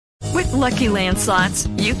Lucky Land Slots,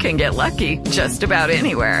 you can get lucky just about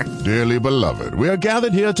anywhere. Dearly beloved, we are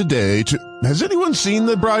gathered here today to... Has anyone seen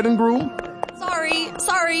the bride and groom?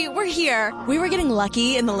 Sorry, we're here. We were getting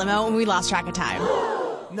lucky in the limo and we lost track of time.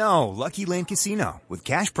 No, Lucky Land Casino, with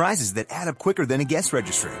cash prizes that add up quicker than a guest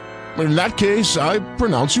registry. In that case, I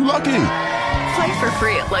pronounce you lucky. Play for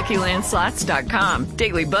free at LuckyLandSlots.com.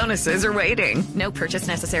 Daily bonuses are waiting. No purchase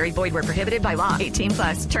necessary. Void where prohibited by law.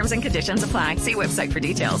 18+. Terms and conditions apply. See website for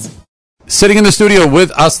details. Sitting in the studio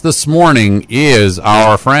with us this morning is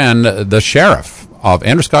our friend, the sheriff of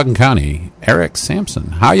Androscoggin County, Eric Samson.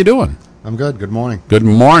 How you doing? I'm good. Good morning. Good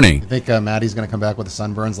morning. You think Maddie's going to come back with the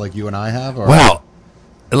sunburns like you and I have? Or? Well,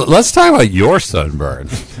 let's talk about your sunburn.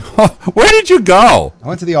 Where did you go? I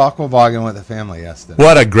went to the Aqua Bargain with the family yesterday.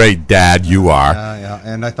 What a great dad you are. Yeah.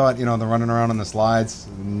 And I thought, the running around on the slides,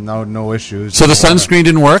 no issues. So the sunscreen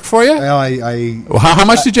didn't work for you? Well, how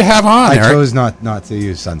much did you have on, Eric? I chose not to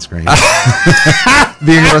use sunscreen.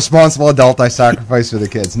 Being a responsible adult, I sacrifice for the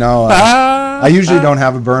kids. No, I usually don't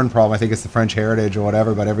have a burn problem. I think it's the French heritage or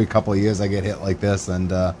whatever, but every couple of years I get hit like this,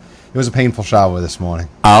 and it was a painful shower this morning.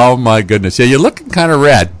 Oh, my goodness. Yeah, you're looking kind of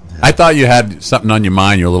red. I thought you had something on your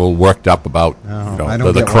mind. You're a little worked up about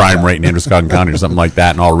the crime rate in Androscoggin County or something like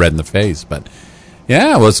that, and all red in the face. But,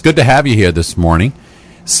 yeah, well, it's good to have you here this morning.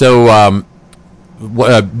 So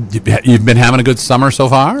you've been having a good summer so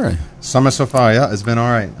far? Or? Summer so far, yeah, it's been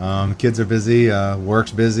all right. Kids are busy,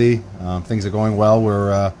 work's busy, things are going well.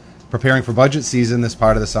 We're preparing for budget season this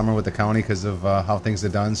part of the summer with the county because of how things are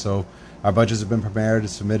done. So our budgets have been prepared and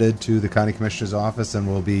submitted to the county commissioner's office, and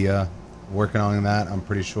we'll be working on that, I'm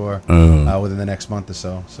pretty sure, within the next month or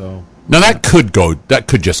so. So now that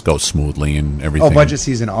could just go smoothly and everything. Oh, budget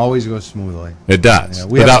season always goes smoothly. It does.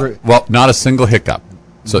 Yeah, not a single hiccup.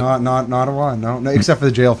 So not a one. No, except for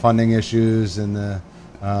the jail funding issues and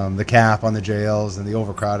the cap on the jails and the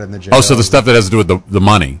overcrowded in the jails. Oh, so the stuff that has to do with the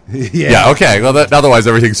money. Yeah. Okay. Well, otherwise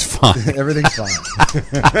everything's fine. Everything's fine.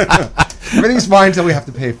 Everything's fine until we have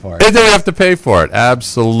to pay for it. Until we have to pay for it.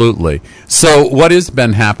 Absolutely. So, what has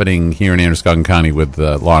been happening here in Androscoggin County with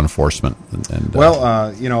law enforcement?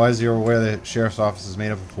 As you're aware, the sheriff's office is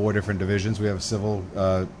made up of 4 different divisions. We have a civil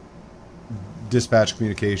dispatch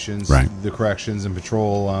communications, right, the corrections, and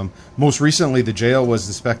patrol. Most recently, the jail was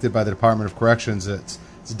inspected by the Department of Corrections. It's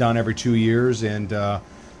done every 2 years, and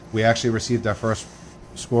we actually received our first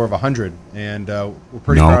score of 100, and we're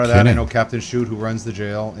pretty proud of that. I know Captain Shute, who runs the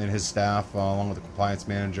jail, and his staff, along with the compliance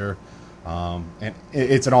manager, and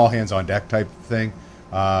it's an all-hands-on-deck type thing.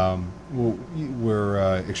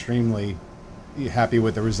 We're extremely happy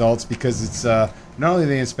with the results because it's not only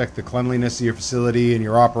they inspect the cleanliness of your facility and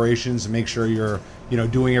your operations and make sure you're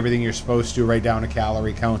doing everything you're supposed to, right down to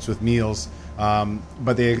calorie counts with meals,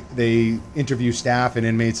 but they interview staff and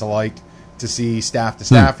inmates alike to see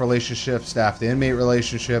staff-to-staff relationships, staff-to-inmate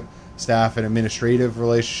relationship, staff and administrative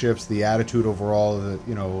relationships, the attitude overall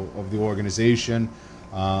of the organization.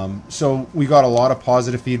 So we got a lot of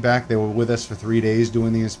positive feedback. They were with us for 3 days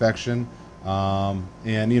doing the inspection.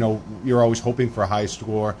 And you're always hoping for a high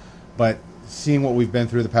score, but seeing what we've been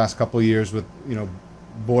through the past couple of years with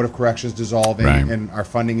Board of Corrections dissolving, right, and our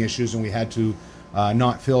funding issues, and we had to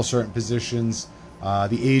not fill certain positions,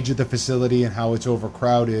 the age of the facility and how it's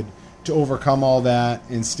overcrowded, to overcome all that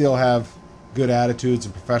and still have good attitudes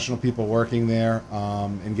and professional people working there,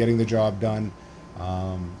 and getting the job done,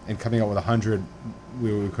 and coming out with 100. We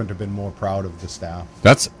couldn't have been more proud of the staff.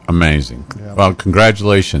 That's amazing. Yeah. Well,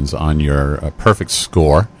 congratulations on your perfect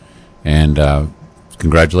score, and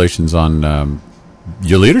congratulations on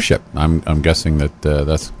your leadership. I'm guessing that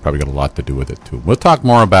that's probably got a lot to do with it, too. We'll talk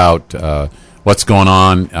more about what's going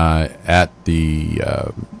on at the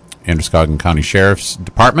Androscoggin County Sheriff's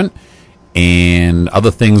Department and other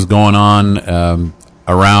things going on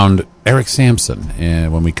around Eric Samson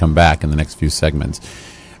when we come back in the next few segments.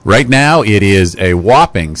 Right now, it is a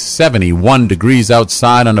whopping 71 degrees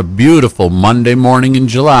outside on a beautiful Monday morning in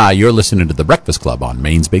July. You're listening to The Breakfast Club on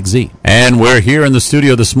Maine's Big Z. And we're here in the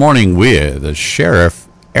studio this morning with the Sheriff,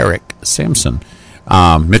 Eric Samson.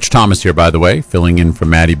 Mitch Thomas here, by the way, filling in for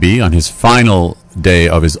Matty B on his final day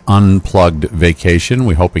of his unplugged vacation.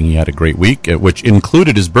 We're hoping he had a great week, which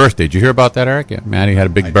included his birthday. Did you hear about that, Eric? Yeah, Matty had a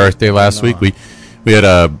big birthday last week. We had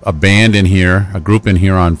a band in here, a group in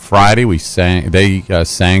here on Friday. They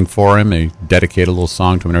sang for him. They dedicated a little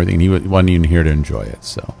song to him and everything. And he wasn't even here to enjoy it.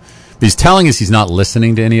 So he's telling us he's not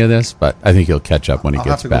listening to any of this, but I think he'll catch up when he gets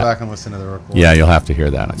back. I'll have to go back and listen to the recording. Yeah, you'll have to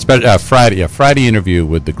hear that. Friday interview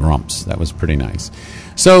with the Grumps. That was pretty nice.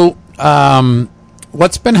 So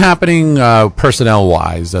what's been happening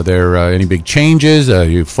personnel-wise? Are there any big changes? Are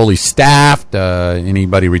you fully staffed?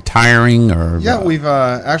 Anybody retiring? Or Yeah, we've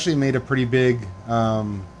actually made a pretty big.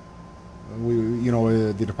 The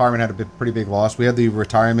department had a pretty big loss. We had the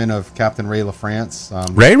retirement of Captain Ray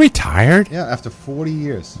LaFrance. Ray retired? Yeah, after 40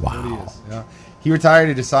 years. Wow. 40 years, yeah. He retired.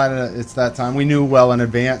 He decided it's that time. We knew well in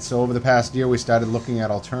advance. So over the past year, we started looking at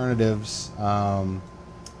alternatives.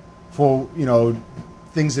 For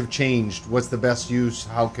things have changed. What's the best use?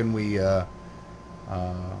 How can we, the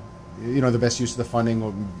best use of the funding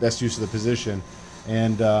or best use of the position?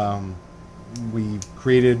 And we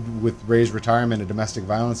created, with Ray's retirement, a domestic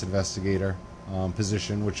violence investigator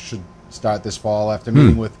position, which should start this fall after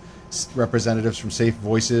meeting with representatives from Safe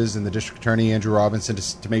Voices and the district attorney, Andrew Robinson,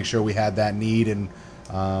 to make sure we had that need and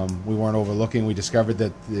we weren't overlooking. We discovered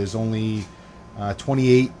that there's only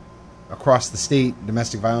 28 across the state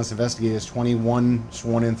domestic violence investigators, 21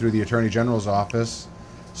 sworn in through the Attorney General's office.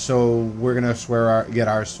 So we're going to get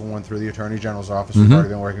ours sworn through the Attorney General's office. We've already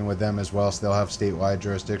been working with them as well, so they'll have statewide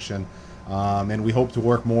jurisdiction. And we hope to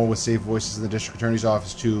work more with Safe Voices in the District Attorney's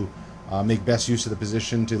Office to make best use of the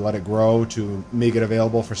position, to let it grow, to make it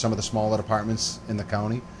available for some of the smaller departments in the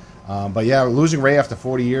county. But yeah, losing Ray after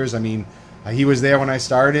 40 years, I mean, he was there when I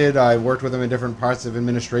started. I worked with him in different parts of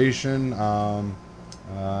administration.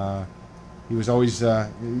 He was always,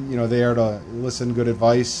 there to listen, good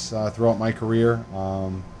advice throughout my career.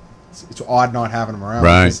 It's odd not having him around.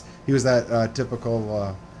 Right. Because he was that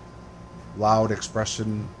typical loud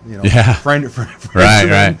expression, friend.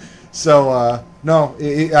 Right. So,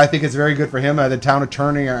 I think it's very good for him. The town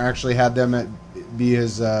attorney actually had them be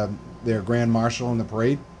his their grand marshal in the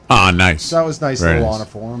parade. Oh, nice. So that was nice Very little nice. honor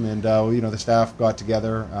for him. And, the staff got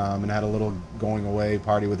together and had a little going away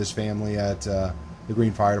party with his family at the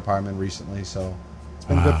Green Fire Department recently. So it's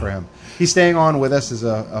been good for him. He's staying on with us as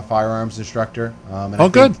a firearms instructor. And I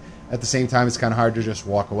good. think at the same time, it's kind of hard to just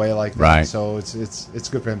walk away like that. Right. So it's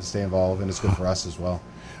good for him to stay involved, and it's good for us as well.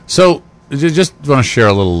 So, just want to share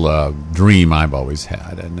a little dream I've always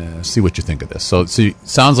had, and see what you think of this. So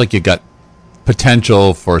sounds like you got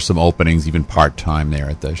potential for some openings, even part time there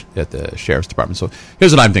at the sheriff's department. So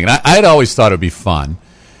here's what I'm thinking. I'd always thought it'd be fun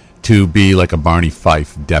to be like a Barney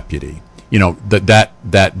Fife deputy.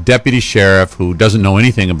 That deputy sheriff who doesn't know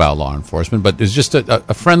anything about law enforcement, but is just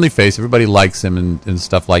a friendly face. Everybody likes him and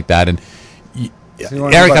stuff like that. And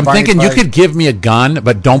Eric, I'm thinking you could give me a gun,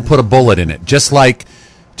 but don't put a bullet in it, just like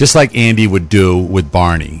Andy would do with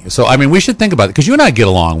Barney. So I mean, we should think about it because you and I get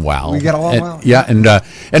along well. We get along well. Yeah,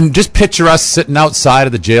 and just picture us sitting outside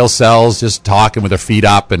of the jail cells, just talking with our feet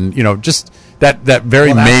up, and just. That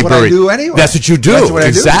very that's what I do anyway. That's what you do. That's what I do.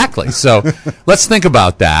 Exactly. So let's think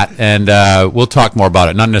about that, and we'll talk more about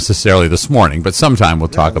it. Not necessarily this morning, but sometime we'll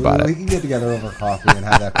talk about We it. can get together over coffee and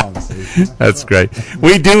have that conversation. That's great.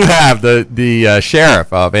 We do have the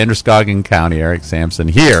sheriff of Androscoggin County, Eric Samson,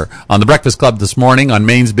 here on the Breakfast Club this morning on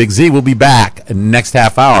Maine's Big Z. We'll be back in the next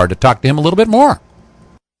half hour to talk to him a little bit more.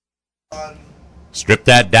 Strip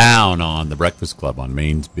that down on the Breakfast Club on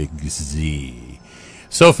Maine's Big Z.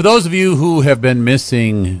 So for those of you who have been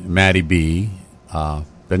missing Matty B,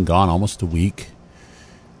 been gone almost a week.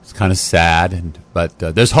 It's kind of sad, but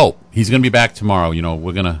there's hope. He's going to be back tomorrow.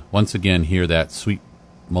 We're going to once again hear that sweet,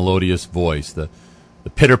 melodious voice, the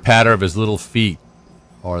pitter-patter of his little feet,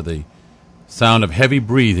 or the sound of heavy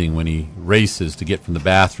breathing when he races to get from the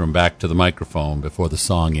bathroom back to the microphone before the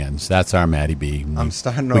song ends. That's our Matty B. I'm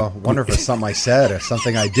starting to wonder if it's something I said or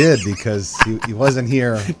something I did because he wasn't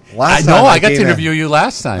here last time. I got to interview you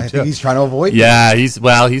last time, I too. think he's trying to avoid you. Yeah, he's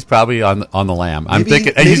probably on the lam. I'm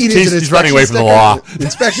thinking maybe he's running away from the law.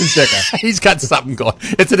 Inspection sticker. He's got something going.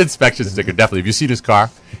 It's an inspection sticker, definitely. Have you seen his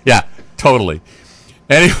car? Yeah, totally.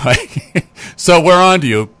 Anyway, so we're on to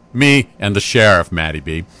you, me and the sheriff, Matty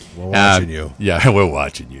B. We're watching you. Yeah, we're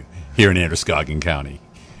watching you here in Androscoggin County.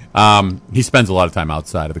 He spends a lot of time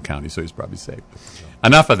outside of the county, so he's probably safe.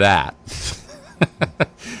 Enough of that.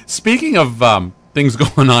 Speaking of things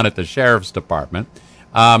going on at the sheriff's department,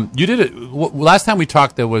 you did it. Last time we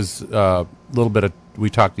talked, there was a little bit of. We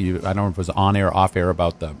talked to you. I don't know if it was on air or off air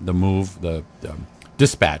about the move, the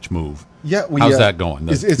dispatch move. Yeah, how's that going?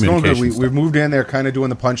 It's going good. We've moved in. They're kind of doing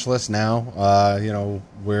the punch list now.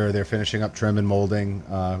 Where they're finishing up trim and molding.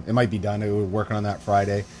 It might be done. We're working on that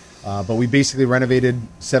Friday. But we basically renovated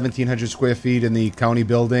 1,700 square feet in the county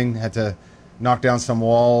building. Had to knock down some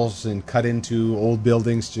walls and cut into old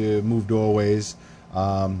buildings to move doorways.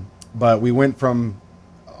 But we went from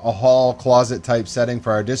a hall closet type setting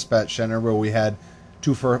for our dispatch center where we had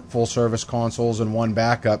 2 full service consoles and 1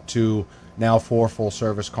 backup to now 4 full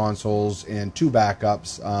service consoles and 2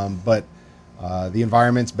 backups. But The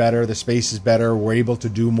environment's better. The space is better. We're able to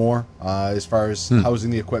do more as far as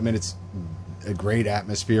housing the equipment. It's a great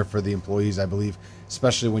atmosphere for the employees, I believe,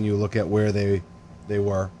 especially when you look at where they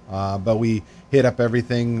were. But we hit up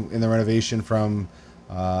everything in the renovation from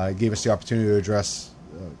gave us the opportunity to address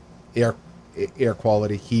air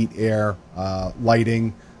quality, heat, air,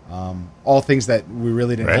 lighting, all things that we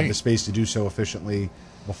really didn't have the space to do so efficiently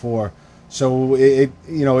before. So it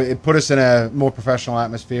put us in a more professional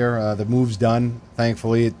atmosphere. The move's done,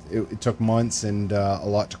 thankfully. It took months and a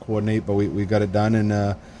lot to coordinate, but we got it done,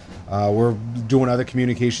 and we're doing other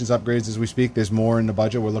communications upgrades as we speak. There's more in the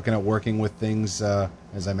budget. We're looking at working with things,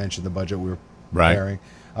 as I mentioned, the budget we were preparing.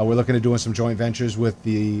 We're looking at doing some joint ventures with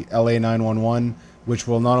the LA 911, which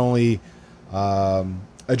will not only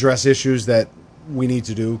address issues that we need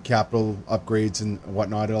to do, capital upgrades and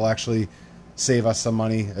whatnot. It'll actually save us some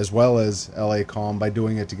money as well as LA Com by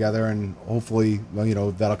doing it together, and hopefully,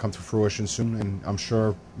 that'll come to fruition soon. And I'm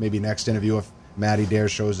sure maybe next interview, if Matty Dare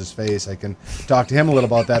shows his face, I can talk to him a little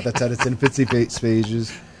about that. That's at its infancy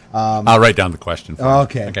stages. I'll write down the question for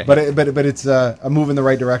okay. But it's a move in the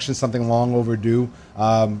right direction, something long overdue.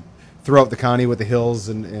 Throughout the county with the hills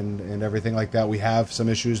and everything like that, we have some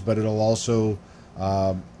issues, but it'll also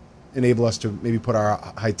enable us to maybe put our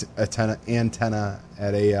antenna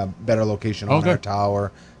at a better location on our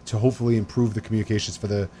tower to hopefully improve the communications for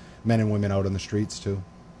the men and women out on the streets too.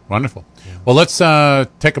 Wonderful. Well, let's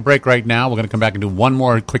take a break right now. We're going to come back and do one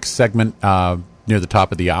more quick segment near the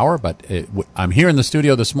top of the hour, but I'm here in the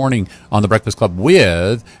studio this morning on the Breakfast Club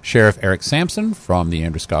with Sheriff Eric Samson from the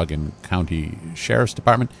Androscoggin County Sheriff's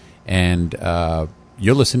Department, and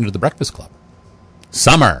you're listening to the Breakfast Club.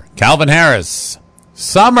 Summer, Calvin Harris.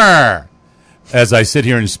 Summer! As I sit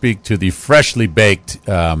here and speak to the freshly baked,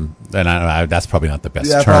 and that's probably not the best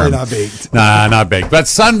term. Probably not baked. Nah, not baked. But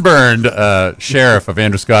sunburned Sheriff of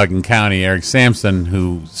Androscoggin County, Eric Samson,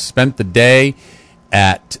 who spent the day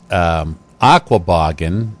at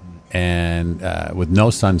Aquaboggin and with no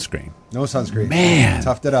sunscreen. No sunscreen. Man.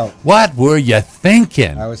 Toughed it out. What were you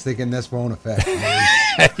thinking? I was thinking this won't affect me.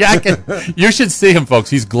 Yeah, you should see him, folks.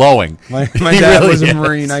 He's glowing. My dad really was a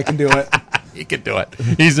Marine. I can do it. He can do it.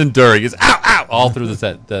 He's enduring. He's ow, ow, all through the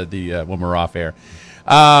set, when we're off air.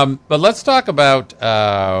 But let's talk about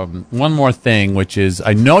one more thing, which is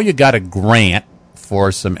I know you got a grant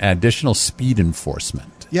for some additional speed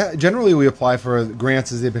enforcement. Yeah, generally we apply for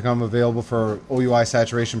grants as they become available for OUI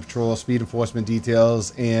saturation patrol, speed enforcement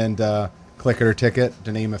details, and click it or ticket,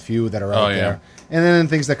 to name a few that are out there. And then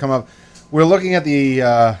things that come up. We're looking at the,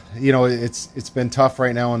 it's been tough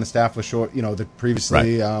right now, and the staff was short.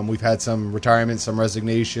 Previously we've had some retirements, some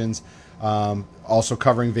resignations, also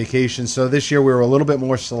covering vacations. So this year we were a little bit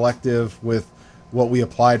more selective with what we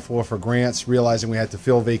applied for grants, realizing we had to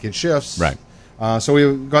fill vacant shifts. Right. So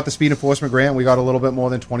we got the speed enforcement grant. We got a little bit more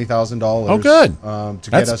than $20,000. Oh, good. To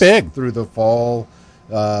get us big. Through the fall.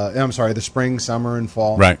 The spring, summer, and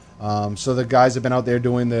fall. Right. So the guys have been out there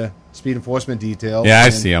doing the speed enforcement details. Yeah, I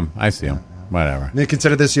see them. Whatever. They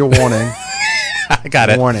consider this your warning. I got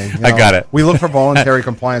it. Warning. I got it. We look for voluntary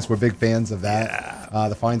compliance. We're big fans of that. Yeah.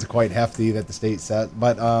 The fines are quite hefty that the state set.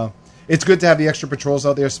 But it's good to have the extra patrols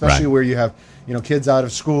out there, especially where you have kids out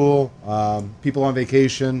of school, people on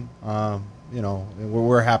vacation.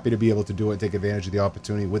 We're happy to be able to do it, take advantage of the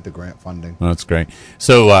opportunity with the grant funding. Well, that's great.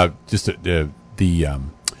 So the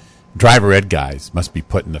driver ed guys must be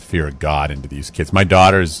putting the fear of God into these kids. My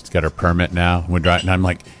daughter's got her permit now. We're driving, and I'm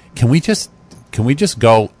like, can we just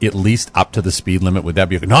go at least up to the speed limit? Would that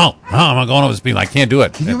be okay? No, I'm not going over the speed limit. I can't do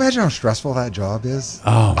it. Can you imagine how stressful that job is?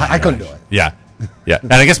 Oh, I couldn't do it. Yeah. Yeah,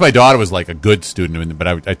 and I guess my daughter was like a good student, but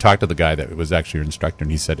I talked to the guy that was actually your instructor,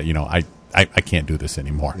 and he said, I can't do this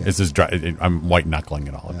anymore. Yeah. It's just I'm white knuckling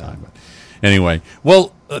it all the time. But anyway,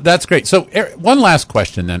 well, that's great. So one last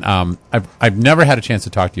question then. I've never had a chance to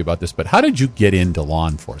talk to you about this, but how did you get into law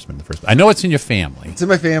enforcement in the first place? I know it's in your family. It's in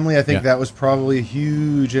my family. I think that was probably a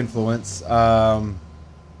huge influence. I've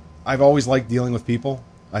always liked dealing with people.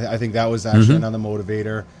 I think that was actually another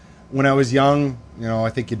motivator. When I was young, I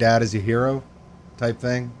think your dad is your hero type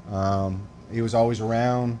thing. He was always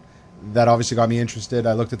around. That obviously got me interested.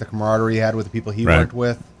 I looked at the camaraderie he had with the people he worked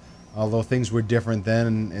with, although things were different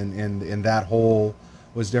then, and that whole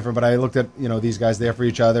was different. But I looked at these guys there for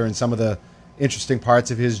each other and some of the interesting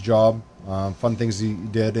parts of his job, fun things he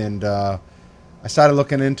did, and I started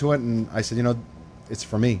looking into it, and I said, it's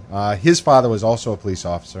for me. His father was also a police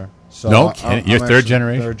officer. So you're third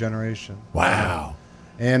generation? Third generation. Wow.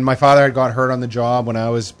 And my father had got hurt on the job when I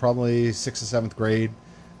was probably 6th or 7th grade.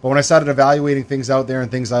 But when I started evaluating things out there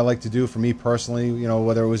and things I like to do for me personally,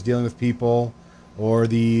 whether it was dealing with people or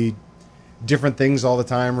the different things all the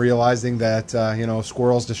time, realizing that,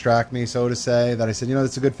 squirrels distract me, so to say, that I said,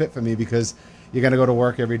 it's a good fit for me because you're going to go to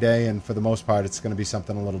work every day, and for the most part, it's going to be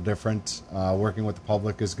something a little different. Working with the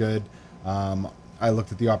public is good. I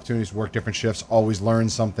looked at the opportunities to work different shifts, always learn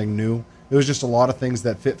something new. There was just a lot of things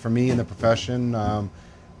that fit for me in the profession.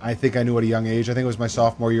 I think I knew at a young age. I think it was my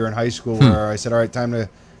sophomore year in high school where I said, all right, time to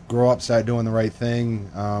grow up, start doing the right thing,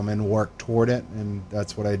 and work toward it, and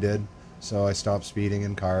that's what I did. So I stopped speeding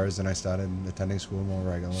in cars, and I started attending school more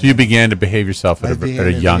regularly. So you began to behave yourself at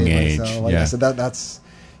a young age. Like I said, that's,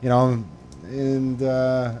 and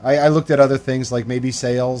I looked at other things like maybe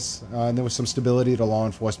sales, and there was some stability to law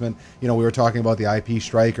enforcement. We were talking about the IP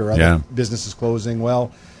strike or other businesses closing.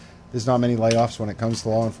 Well, there's not many layoffs when it comes to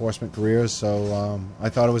law enforcement careers, so I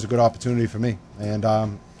thought it was a good opportunity for me. And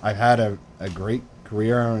I've had a great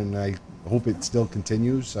career, and I hope it still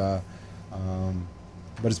continues.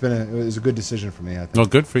 But it was a good decision for me, I think. Well,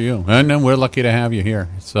 good for you. And we're lucky to have you here.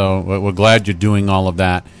 So we're glad you're doing all of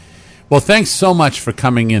that. Well, thanks so much for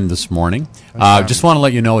coming in this morning. Just want to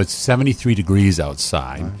let you know it's 73 degrees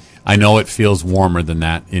outside. Right. I know it feels warmer than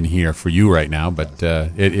that in here for you right now, but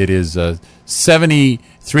it is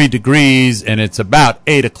 73 degrees, and it's about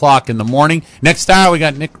 8 o'clock in the morning. Next hour, we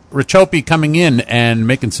got Nick Richopi coming in and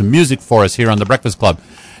making some music for us here on The Breakfast Club.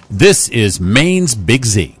 This is Maine's Big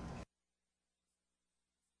Z.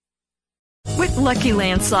 With Lucky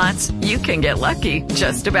Land Slots, you can get lucky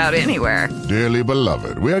just about anywhere. Dearly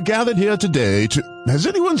beloved, we are gathered here today to... Has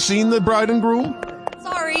anyone seen the bride and groom?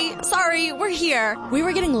 Sorry, we're here. We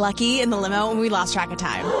were getting lucky in the limo and we lost track of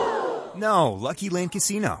time. No, Lucky Land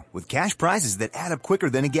Casino, with cash prizes that add up quicker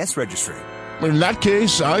than a guest registry. In that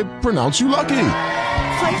case, I pronounce you lucky.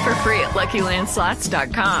 Play for free at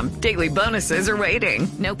LuckyLandSlots.com. Daily bonuses are waiting.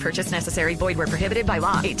 No purchase necessary. Void where prohibited by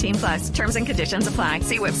law. 18+. Terms and conditions apply.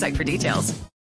 See website for details.